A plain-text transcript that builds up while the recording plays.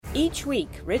Each week,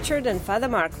 Richard and Father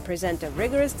Mark present a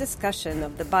rigorous discussion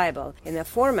of the Bible in a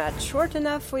format short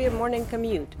enough for your morning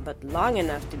commute, but long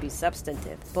enough to be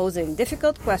substantive, posing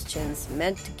difficult questions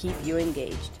meant to keep you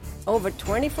engaged. Over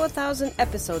 24,000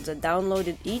 episodes are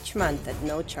downloaded each month at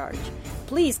no charge.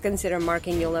 Please consider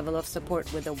marking your level of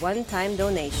support with a one-time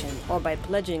donation or by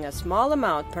pledging a small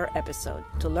amount per episode.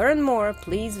 To learn more,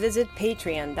 please visit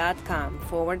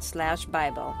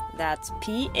patreon.com/Bible. That's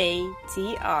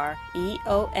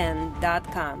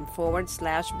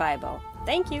patreon.com/Bible.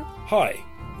 Thank you. Hi,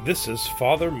 this is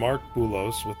Father Mark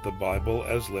Boulos with the Bible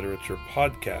as Literature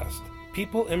podcast.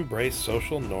 People embrace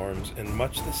social norms in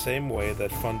much the same way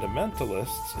that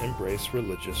fundamentalists embrace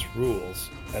religious rules,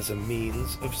 as a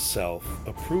means of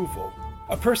self-approval.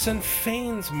 A person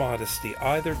feigns modesty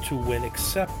either to win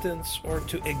acceptance or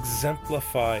to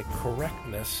exemplify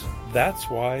correctness. That's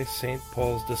why St.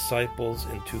 Paul's disciples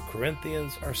in 2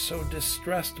 Corinthians are so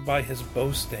distressed by his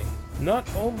boasting, not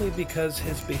only because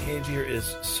his behavior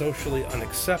is socially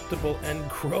unacceptable and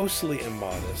grossly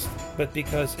immodest, but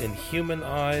because in human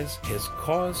eyes his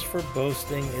cause for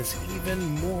boasting is even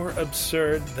more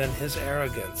absurd than his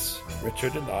arrogance.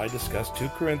 Richard and I discuss 2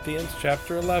 Corinthians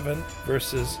chapter 11,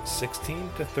 verses 16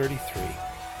 to 33.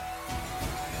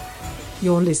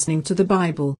 You're listening to the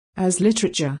Bible as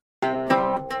Literature.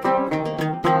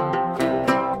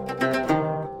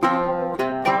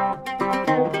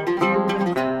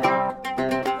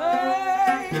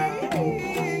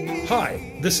 Hi,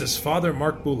 this is Father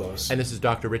Mark Boulos. And this is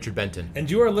Dr. Richard Benton.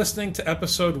 And you are listening to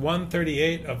episode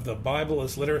 138 of the Bible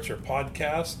as Literature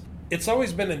podcast. It's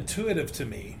always been intuitive to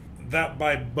me that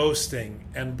by boasting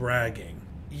and bragging,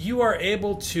 you are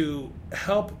able to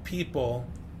help people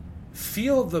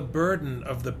feel the burden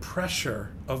of the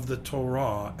pressure of the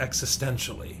Torah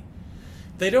existentially.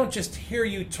 They don't just hear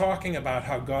you talking about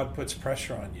how God puts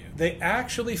pressure on you. They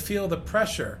actually feel the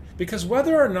pressure, because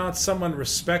whether or not someone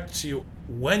respects you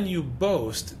when you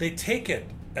boast, they take it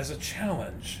as a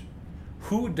challenge.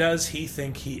 Who does he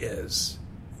think he is?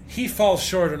 He falls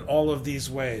short in all of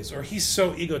these ways, or he's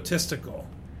so egotistical.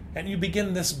 And you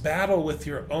begin this battle with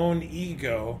your own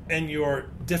ego and your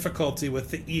difficulty with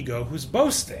the ego who's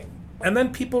boasting. And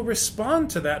then people respond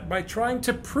to that by trying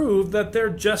to prove that they're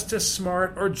just as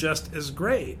smart or just as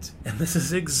great. And this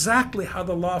is exactly how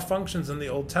the law functions in the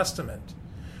Old Testament.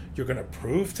 You're going to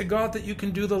prove to God that you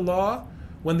can do the law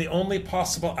when the only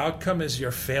possible outcome is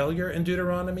your failure in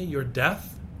Deuteronomy, your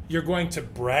death. You're going to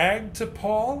brag to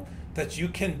Paul that you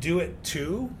can do it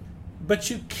too. But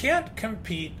you can't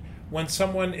compete when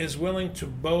someone is willing to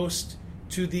boast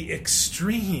to the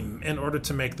extreme in order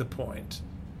to make the point.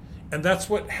 And that's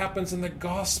what happens in the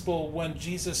gospel when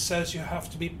Jesus says you have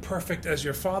to be perfect as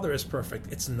your Father is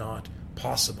perfect. It's not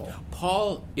possible.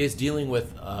 Paul is dealing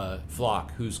with a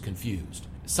flock who's confused.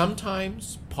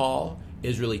 Sometimes Paul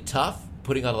is really tough,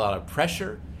 putting on a lot of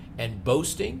pressure and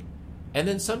boasting, and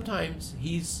then sometimes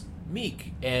he's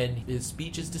meek and his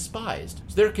speech is despised.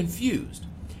 So they're confused.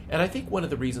 And I think one of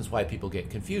the reasons why people get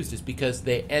confused is because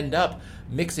they end up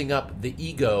mixing up the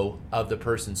ego of the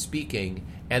person speaking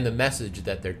and the message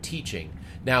that they're teaching.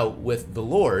 Now, with the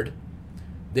Lord,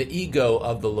 the ego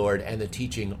of the Lord and the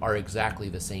teaching are exactly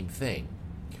the same thing.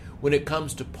 When it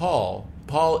comes to Paul,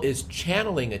 Paul is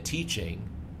channeling a teaching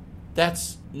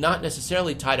that's not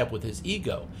necessarily tied up with his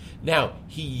ego. Now,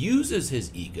 he uses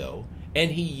his ego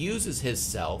and he uses his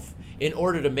self in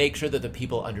order to make sure that the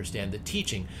people understand the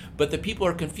teaching. But the people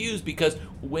are confused because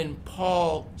when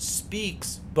Paul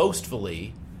speaks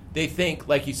boastfully, they think,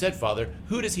 like you said, Father,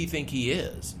 who does he think he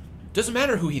is? Doesn't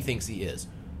matter who he thinks he is.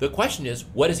 The question is,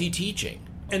 what is he teaching?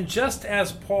 And just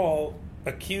as Paul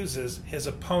accuses his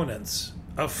opponents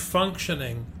of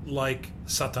functioning like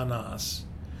Satanas,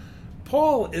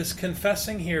 Paul is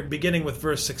confessing here, beginning with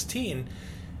verse 16,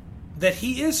 that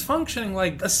he is functioning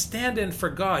like a stand-in for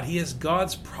God. He is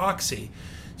God's proxy.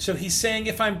 So he's saying,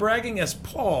 if I'm bragging as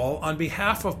Paul, on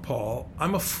behalf of Paul,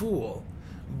 I'm a fool.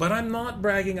 But I'm not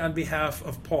bragging on behalf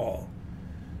of Paul.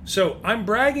 So I'm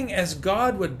bragging as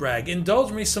God would brag.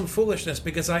 Indulge me some foolishness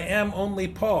because I am only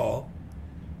Paul.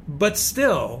 But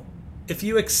still, if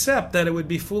you accept that it would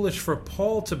be foolish for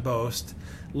Paul to boast,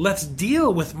 let's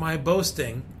deal with my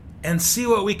boasting and see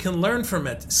what we can learn from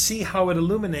it. See how it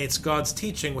illuminates God's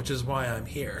teaching, which is why I'm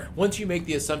here. Once you make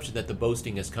the assumption that the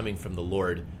boasting is coming from the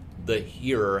Lord, the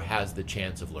hearer has the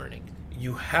chance of learning.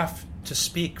 You have to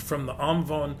speak from the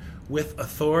Amvon with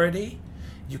authority.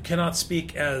 You cannot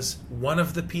speak as one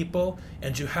of the people,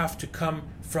 and you have to come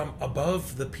from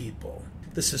above the people.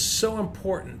 This is so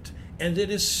important, and it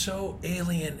is so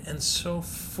alien and so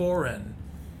foreign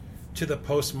to the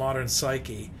postmodern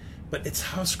psyche. But it's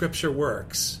how Scripture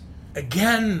works.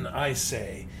 Again, I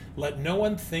say, let no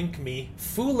one think me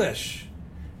foolish.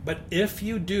 But if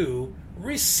you do,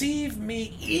 receive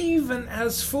me even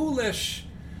as foolish,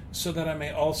 so that I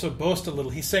may also boast a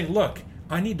little. He's saying, look,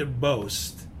 I need to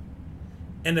boast.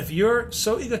 And if you're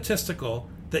so egotistical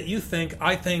that you think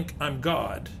I'm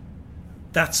God,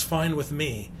 that's fine with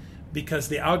me, because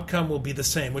the outcome will be the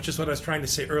same, which is what I was trying to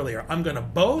say earlier. I'm going to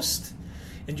boast,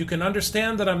 and you can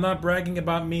understand that I'm not bragging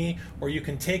about me, or you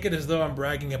can take it as though I'm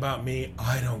bragging about me.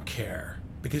 I don't care,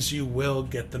 because you will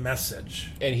get the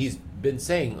message. And he's been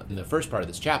saying in the first part of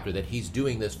this chapter that he's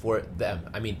doing this for them.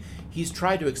 I mean, he's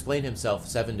tried to explain himself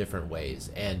 7 different ways,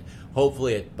 and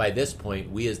hopefully by this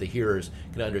point, we as the hearers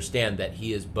can understand that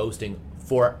he is boasting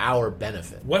for our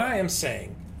benefit. What I am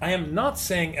saying, I am not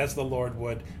saying as the Lord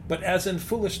would, but as in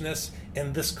foolishness,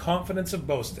 in this confidence of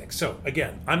boasting. So,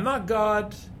 again, I'm not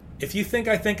God. If you think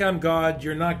I'm God,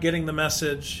 you're not getting the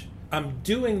message. I'm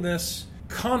doing this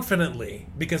confidently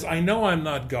because I know I'm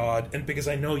not God and because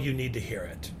I know you need to hear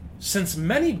it. Since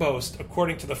many boast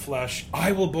according to the flesh,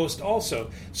 I will boast also.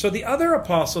 So the other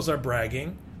apostles are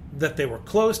bragging that they were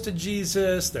close to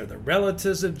Jesus, they're the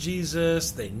relatives of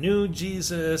Jesus, they knew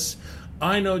Jesus.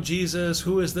 I know Jesus.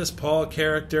 Who is this Paul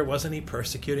character? Wasn't he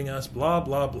persecuting us? Blah,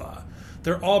 blah, blah.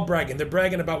 They're all bragging. They're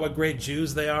bragging about what great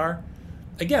Jews they are.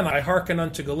 Again, I hearken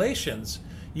unto Galatians.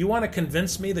 You want to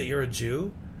convince me that you're a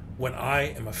Jew when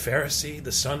I am a Pharisee,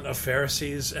 the son of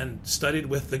Pharisees, and studied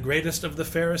with the greatest of the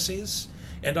Pharisees?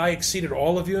 And I exceeded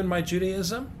all of you in my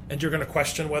Judaism? And you're going to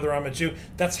question whether I'm a Jew?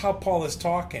 That's how Paul is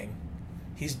talking.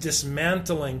 He's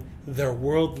dismantling their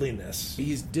worldliness.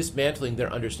 He's dismantling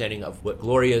their understanding of what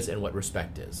glory is and what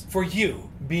respect is. For you,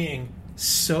 being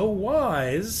so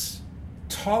wise,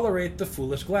 tolerate the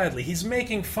foolish gladly. He's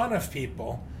making fun of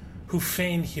people who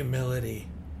feign humility.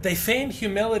 They feign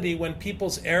humility when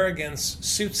people's arrogance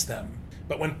suits them.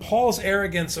 But when Paul's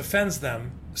arrogance offends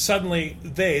them, suddenly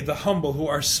they, the humble who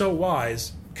are so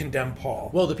wise, condemn Paul.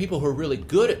 Well, the people who are really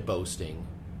good at boasting,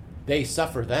 they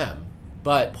suffer them.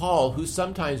 But Paul, who's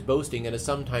sometimes boasting and is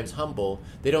sometimes humble,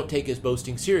 they don't take his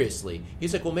boasting seriously.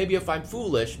 He's like, well, maybe if I'm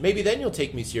foolish, maybe then you'll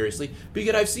take me seriously,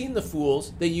 because I've seen the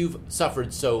fools that you've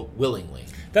suffered so willingly.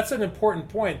 That's an important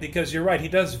point, because you're right, he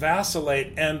does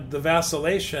vacillate, and the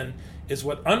vacillation is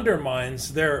what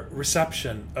undermines their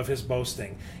reception of his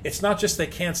boasting. It's not just they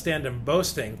can't stand him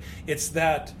boasting, it's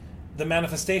that the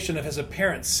manifestation of his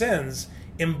apparent sins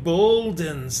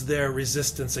emboldens their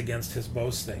resistance against his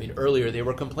boasting. I mean, earlier they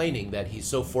were complaining that he's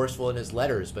so forceful in his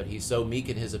letters, but he's so meek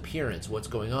in his appearance. What's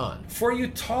going on? For you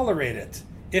tolerate it.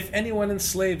 If anyone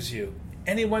enslaves you,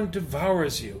 anyone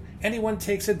devours you, anyone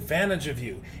takes advantage of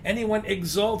you, anyone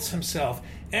exalts himself,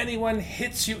 anyone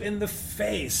hits you in the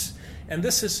face. And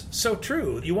this is so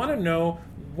true. You want to know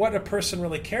what a person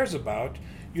really cares about,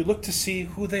 you look to see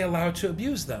who they allow to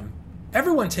abuse them.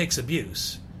 Everyone takes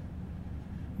abuse.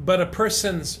 But a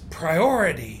person's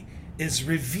priority is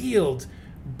revealed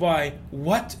by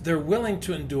what they're willing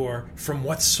to endure from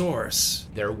what source.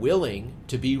 They're willing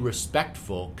to be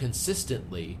respectful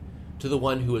consistently to the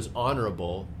one who is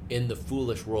honorable in the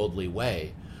foolish worldly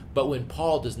way. But when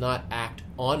Paul does not act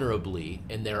honorably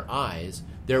in their eyes,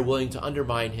 they're willing to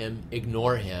undermine him,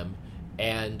 ignore him,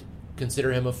 and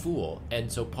consider him a fool.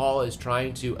 And so Paul is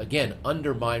trying to, again,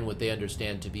 undermine what they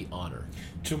understand to be honor.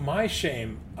 To my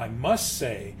shame, I must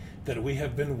say that we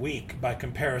have been weak by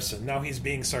comparison. Now he's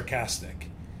being sarcastic.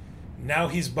 Now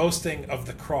he's boasting of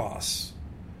the cross.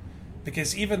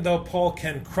 Because even though Paul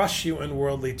can crush you in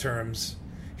worldly terms,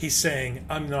 he's saying,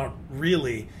 I'm not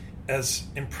really as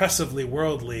impressively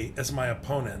worldly as my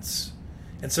opponents.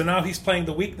 And so now he's playing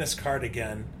the weakness card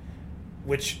again,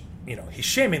 which, he's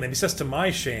shaming them. He says to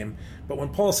my shame, but when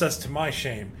Paul says to my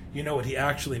shame, what he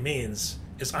actually means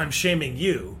is I'm shaming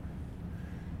you.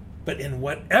 But in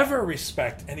whatever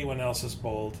respect anyone else is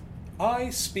bold,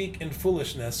 I speak in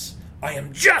foolishness. I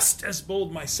am just as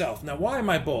bold myself. Now, why am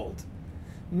I bold?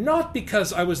 Not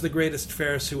because I was the greatest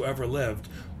Pharisee who ever lived,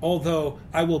 although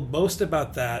I will boast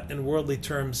about that in worldly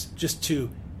terms just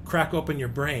to crack open your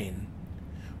brain.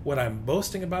 What I'm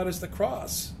boasting about is the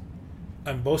cross.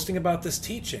 I'm boasting about this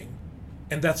teaching.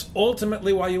 And that's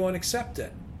ultimately why you won't accept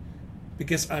it.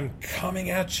 Because I'm coming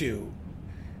at you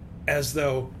as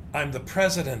though I'm the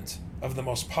president of the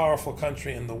most powerful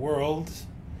country in the world,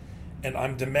 and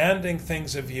I'm demanding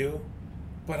things of you,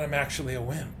 but I'm actually a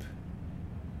wimp.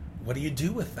 What do you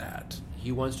do with that?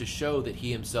 He wants to show that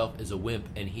he himself is a wimp,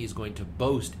 and he's going to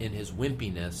boast in his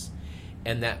wimpiness,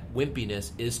 and that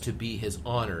wimpiness is to be his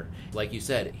honor. Like you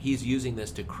said, he's using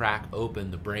this to crack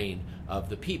open the brain of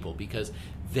the people, because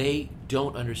they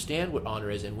don't understand what honor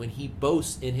is, and when he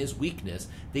boasts in his weakness,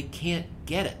 they can't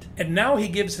get it. And now he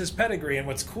gives his pedigree, and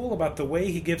what's cool about the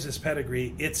way he gives his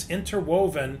pedigree, it's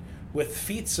interwoven with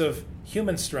feats of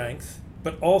human strength,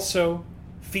 but also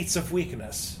feats of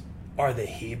weakness. Are they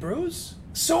Hebrews?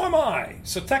 So am I.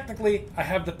 So technically, I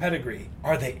have the pedigree.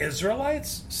 Are they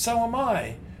Israelites? So am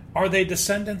I. Are they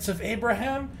descendants of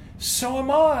Abraham? So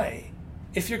am I.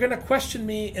 If you're going to question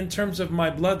me in terms of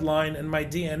my bloodline and my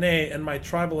DNA and my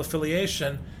tribal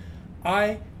affiliation,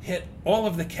 I hit all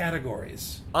of the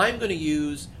categories. I'm going to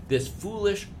use this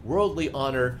foolish worldly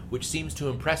honor which seems to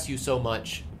impress you so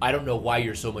much. I don't know why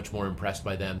you're so much more impressed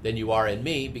by them than you are in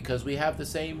me, because we have the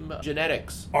same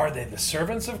genetics. Are they the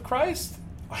servants of Christ?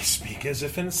 I speak as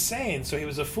if insane. So he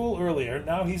was a fool earlier,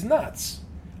 now he's nuts.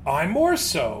 I more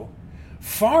so.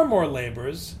 Far more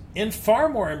labors, in far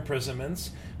more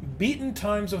imprisonments, beaten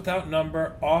times without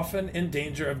number, often in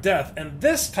danger of death. And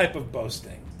this type of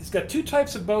boasting, he's got two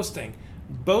types of boasting.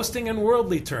 Boasting in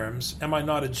worldly terms, am I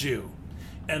not a Jew?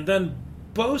 And then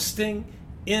boasting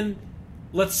in,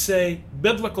 let's say,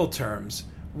 biblical terms.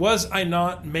 Was I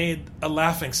not made a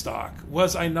laughingstock?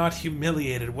 Was I not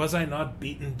humiliated? Was I not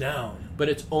beaten down? But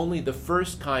it's only the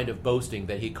first kind of boasting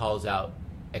that he calls out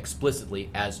explicitly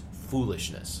as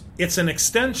foolishness. It's an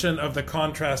extension of the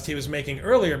contrast he was making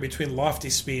earlier between lofty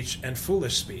speech and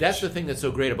foolish speech. That's the thing that's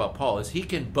so great about Paul, is he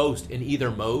can boast in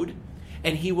either mode,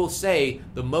 and he will say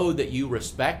the mode that you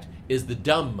respect is the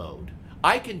dumb mode.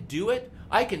 I can do it.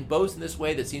 I can boast in this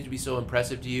way that seems to be so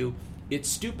impressive to you. It's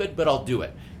stupid, but I'll do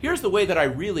it. Here's the way that I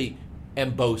really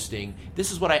am boasting.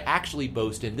 This is what I actually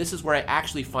boast in. This is where I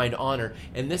actually find honor,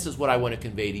 and this is what I want to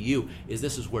convey to you, is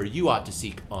this is where you ought to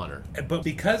seek honor. But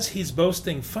because he's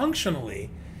boasting functionally,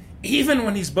 even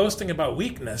when he's boasting about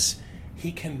weakness,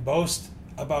 he can boast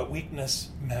about weakness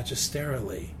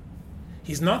magisterially.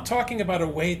 He's not talking about a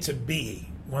way to be.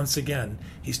 Once again,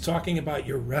 he's talking about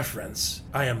your reference.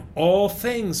 I am all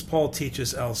things, Paul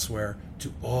teaches elsewhere,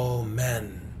 to all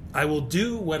men. I will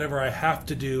do whatever I have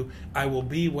to do. I will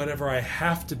be whatever I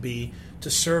have to be to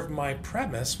serve my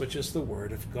premise, which is the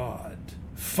Word of God.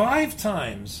 5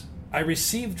 times I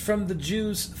received from the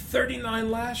Jews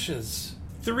 39 lashes.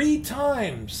 3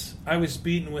 times I was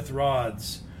beaten with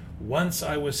rods. Once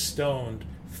I was stoned.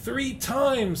 3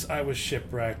 times I was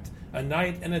shipwrecked. A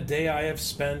night and a day I have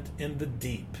spent in the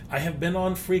deep. I have been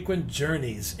on frequent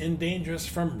journeys, dangerous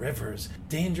from rivers,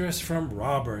 dangerous from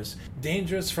robbers,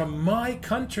 dangerous from my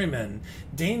countrymen,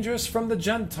 dangerous from the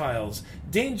Gentiles,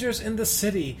 dangers in the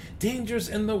city, dangers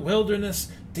in the wilderness,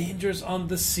 dangers on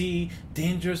the sea,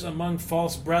 dangers among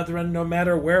false brethren. No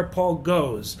matter where Paul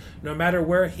goes, no matter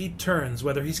where he turns,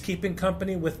 whether he's keeping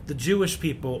company with the Jewish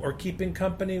people or keeping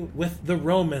company with the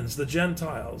Romans, the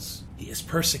Gentiles, he is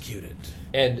persecuted.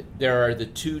 And there are the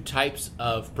 2 types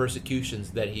of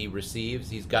persecutions that he receives.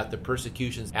 He's got the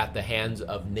persecutions at the hands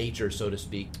of nature, so to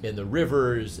speak, in the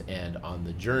rivers and on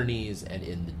the journeys and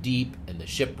in the deep and the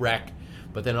shipwreck,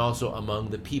 but then also among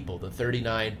the people, the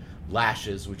 39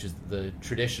 lashes, which is the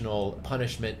traditional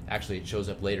punishment. Actually, it shows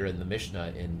up later in the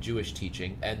Mishnah in Jewish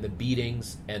teaching, and the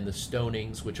beatings and the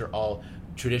stonings, which are all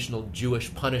traditional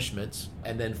Jewish punishments,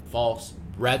 and then false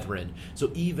brethren.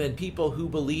 So even people who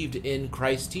believed in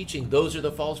Christ's teaching, those are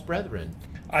the false brethren.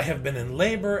 I have been in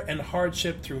labor and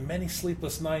hardship through many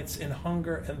sleepless nights, in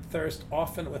hunger and thirst,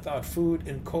 often without food,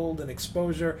 in cold and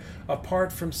exposure.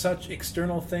 Apart from such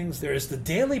external things, there is the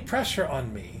daily pressure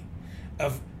on me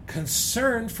of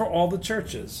concern for all the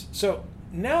churches. So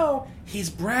now he's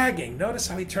bragging. Notice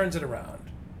how he turns it around.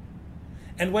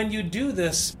 And when you do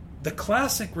this, the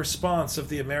classic response of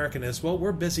the American is, well,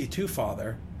 we're busy too,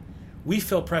 Father. We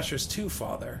feel pressures too,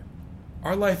 Father.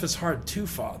 Our life is hard too,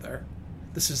 Father.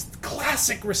 This is the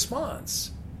classic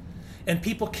response. And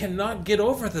people cannot get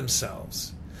over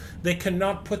themselves. They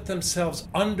cannot put themselves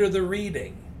under the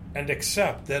reading and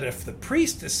accept that if the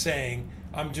priest is saying,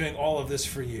 I'm doing all of this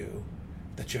for you,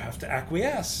 that you have to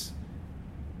acquiesce.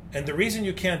 And the reason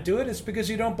you can't do it is because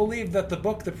you don't believe that the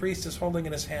book the priest is holding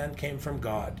in his hand came from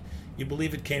God. You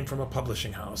believe it came from a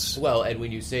publishing house. Well, and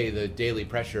when you say the daily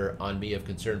pressure on me of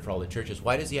concern for all the churches,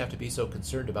 why does he have to be so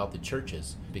concerned about the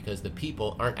churches? Because the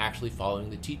people aren't actually following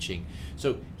the teaching.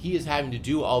 So he is having to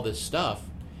do all this stuff,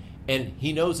 and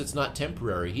he knows it's not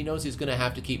temporary. He knows he's going to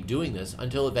have to keep doing this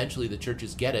until eventually the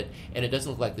churches get it, and it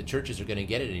doesn't look like the churches are going to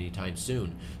get it anytime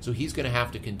soon. So he's going to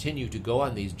have to continue to go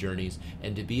on these journeys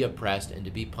and to be oppressed and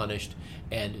to be punished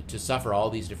and to suffer all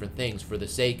these different things for the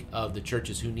sake of the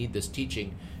churches who need this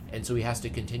teaching. And so he has to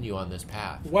continue on this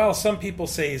path. While some people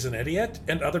say he's an idiot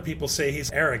and other people say he's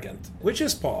arrogant. Which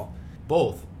is Paul?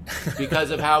 Both.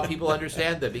 Because of how people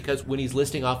understand that. Because when he's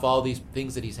listing off all these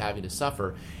things that he's having to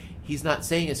suffer, he's not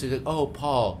saying it so that, oh,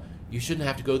 Paul, you shouldn't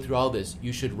have to go through all this.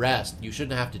 You should rest. You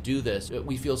shouldn't have to do this.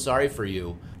 We feel sorry for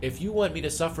you. If you want me to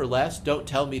suffer less, don't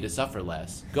tell me to suffer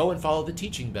less. Go and follow the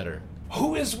teaching better.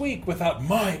 Who is weak without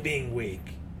my being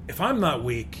weak? If I'm not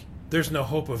weak, there's no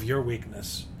hope of your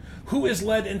weakness. Who is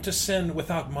led into sin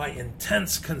without my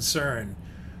intense concern?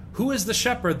 Who is the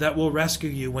shepherd that will rescue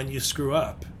you when you screw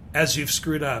up, as you've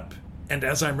screwed up, and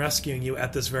as I'm rescuing you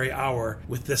at this very hour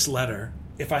with this letter?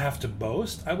 If I have to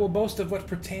boast, I will boast of what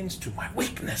pertains to my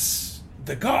weakness.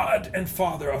 The God and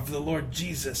Father of the Lord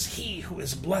Jesus, he who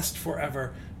is blessed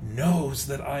forever, knows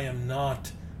that I am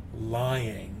not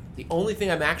lying. The only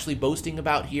thing I'm actually boasting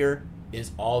about here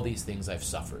is all these things I've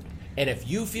suffered. And if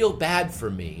you feel bad for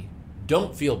me,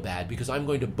 don't feel bad, because I'm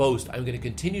going to boast. I'm going to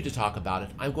continue to talk about it.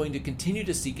 I'm going to continue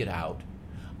to seek it out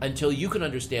until you can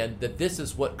understand that this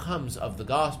is what comes of the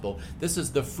gospel. This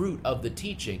is the fruit of the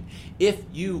teaching. If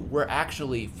you were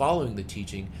actually following the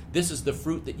teaching, this is the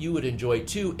fruit that you would enjoy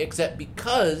too, except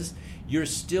because you're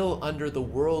still under the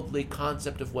worldly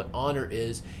concept of what honor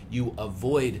is, you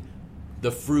avoid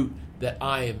the fruit that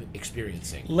I am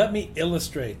experiencing. Let me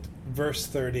illustrate verse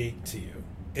 30 to you.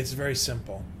 It's very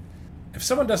simple. If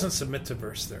someone doesn't submit to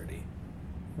verse 30,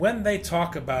 when they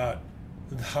talk about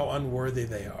how unworthy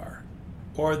they are,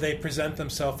 or they present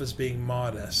themselves as being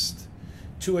modest,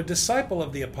 to a disciple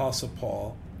of the Apostle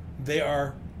Paul, they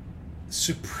are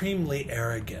supremely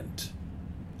arrogant.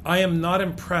 I am not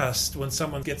impressed when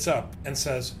someone gets up and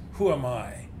says, "Who am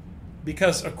I?"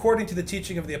 Because according to the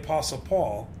teaching of the Apostle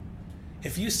Paul,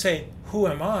 if you say, "Who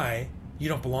am I?" you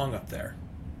don't belong up there.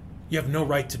 You have no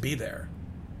right to be there,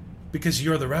 because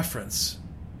you're the reference.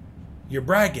 You're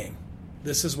bragging.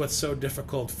 This is what's so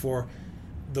difficult for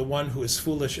the one who is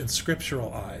foolish in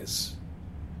scriptural eyes.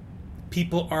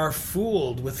 People are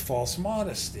fooled with false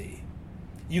modesty.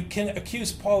 You can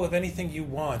accuse Paul of anything you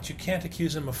want. You can't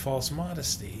accuse him of false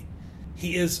modesty.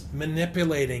 He is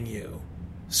manipulating you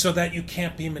so that you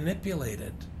can't be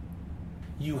manipulated.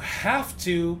 You have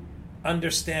to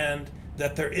understand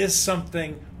that there is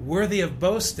something worthy of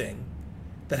boasting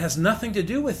that has nothing to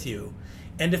do with you.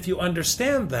 And if you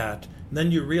understand that,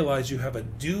 then you realize you have a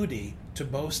duty to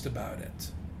boast about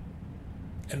it.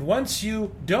 And once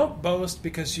you don't boast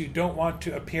because you don't want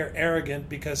to appear arrogant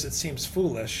because it seems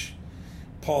foolish,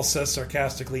 Paul says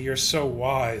sarcastically, you're so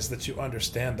wise that you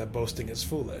understand that boasting is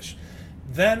foolish.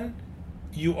 Then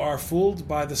you are fooled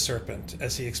by the serpent,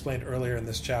 as he explained earlier in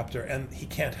this chapter, and he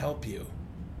can't help you.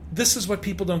 This is what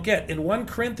people don't get. In 1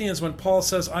 Corinthians, when Paul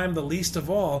says, I am the least of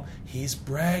all, he's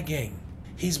bragging.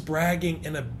 He's bragging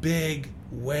in a big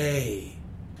way.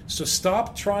 So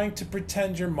stop trying to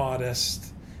pretend you're modest.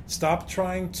 Stop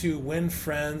trying to win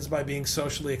friends by being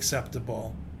socially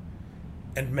acceptable.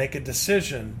 And make a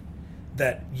decision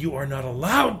that you are not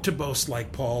allowed to boast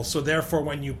like Paul, so therefore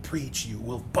when you preach, you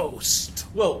will boast.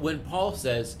 Well, when Paul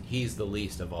says he's the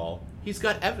least of all, he's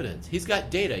got evidence. He's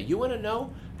got data. You want to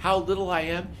know how little I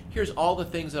am? Here's all the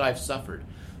things that I've suffered.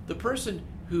 The person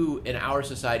who in our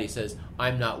society says,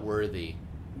 I'm not worthy,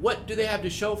 what do they have to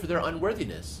show for their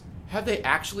unworthiness? Have they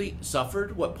actually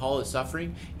suffered what Paul is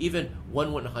suffering? Even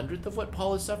 1/100th of what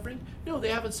Paul is suffering? No, they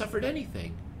haven't suffered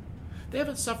anything. They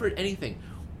haven't suffered anything.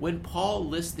 When Paul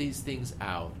lists these things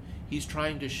out, he's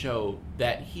trying to show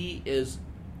that he is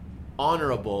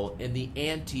honorable in the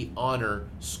anti-honor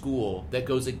school that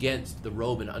goes against the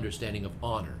Roman understanding of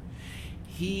honor.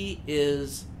 He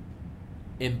is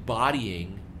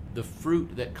embodying the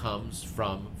fruit that comes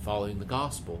from following the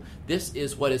gospel. This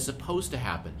is what is supposed to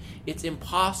happen. It's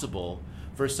impossible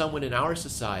for someone in our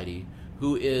society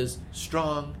who is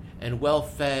strong and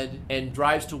well-fed and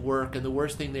drives to work, and the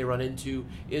worst thing they run into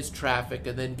is traffic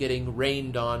and then getting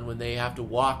rained on when they have to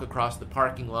walk across the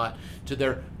parking lot to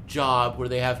their job where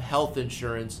they have health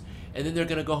insurance, and then they're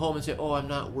going to go home and say, oh, I'm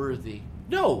not worthy.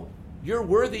 No, you're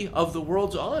worthy of the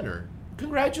world's honor.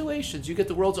 Congratulations, you get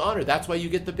the world's honor. That's why you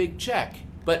get the big check.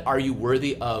 But are you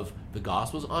worthy of the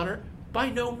gospel's honor? By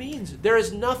no means. There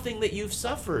is nothing that you've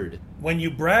suffered. When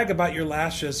you brag about your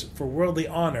lashes for worldly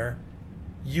honor,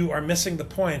 you are missing the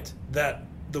point that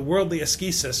the worldly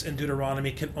ascesis in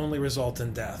Deuteronomy can only result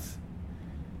in death.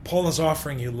 Paul is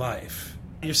offering you life.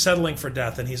 You're settling for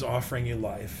death, and he's offering you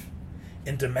life.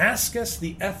 In Damascus,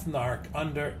 the ethnarch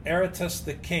under Aretas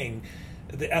the king,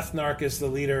 the ethnarch is the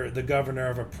leader, the governor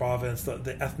of a province,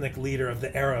 the ethnic leader of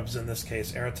the Arabs in this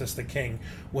case, Aretas the king,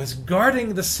 was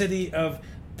guarding the city of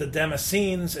the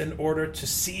Damascenes in order to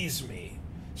seize me.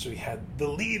 So he had the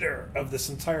leader of this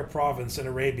entire province in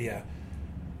Arabia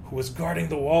who was guarding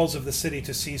the walls of the city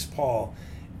to seize Paul.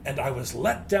 And I was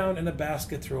let down in a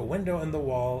basket through a window in the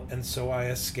wall, and so I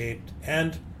escaped,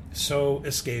 and so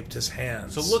escaped his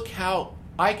hands. So look how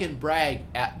I can brag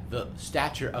at the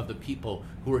stature of the people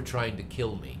who are trying to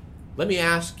kill me. Let me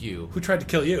ask you, Who tried to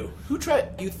kill you? you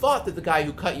thought that the guy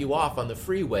who cut you off on the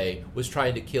freeway was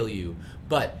trying to kill you,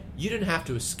 but you didn't have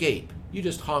to escape. You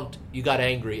just honked, you got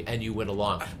angry, and you went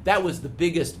along. That was the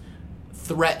biggest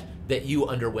threat that you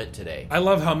underwent today. I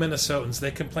love how Minnesotans,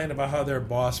 they complain about how their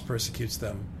boss persecutes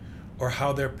them or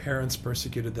how their parents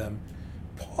persecuted them.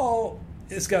 Paul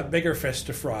has got bigger fish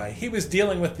to fry. He was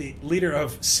dealing with the leader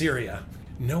of Syria.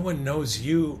 No one knows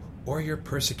you or your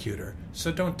persecutor,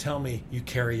 so don't tell me you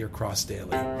carry your cross daily.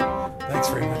 Thanks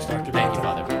very much, Dr. Thank you, Banta.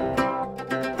 Father.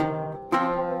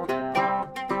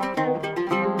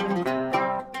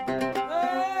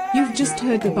 You've just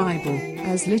heard the Bible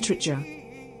as literature.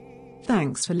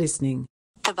 Thanks for listening.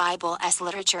 The Bible as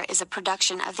Literature is a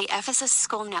production of the Ephesus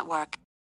School Network.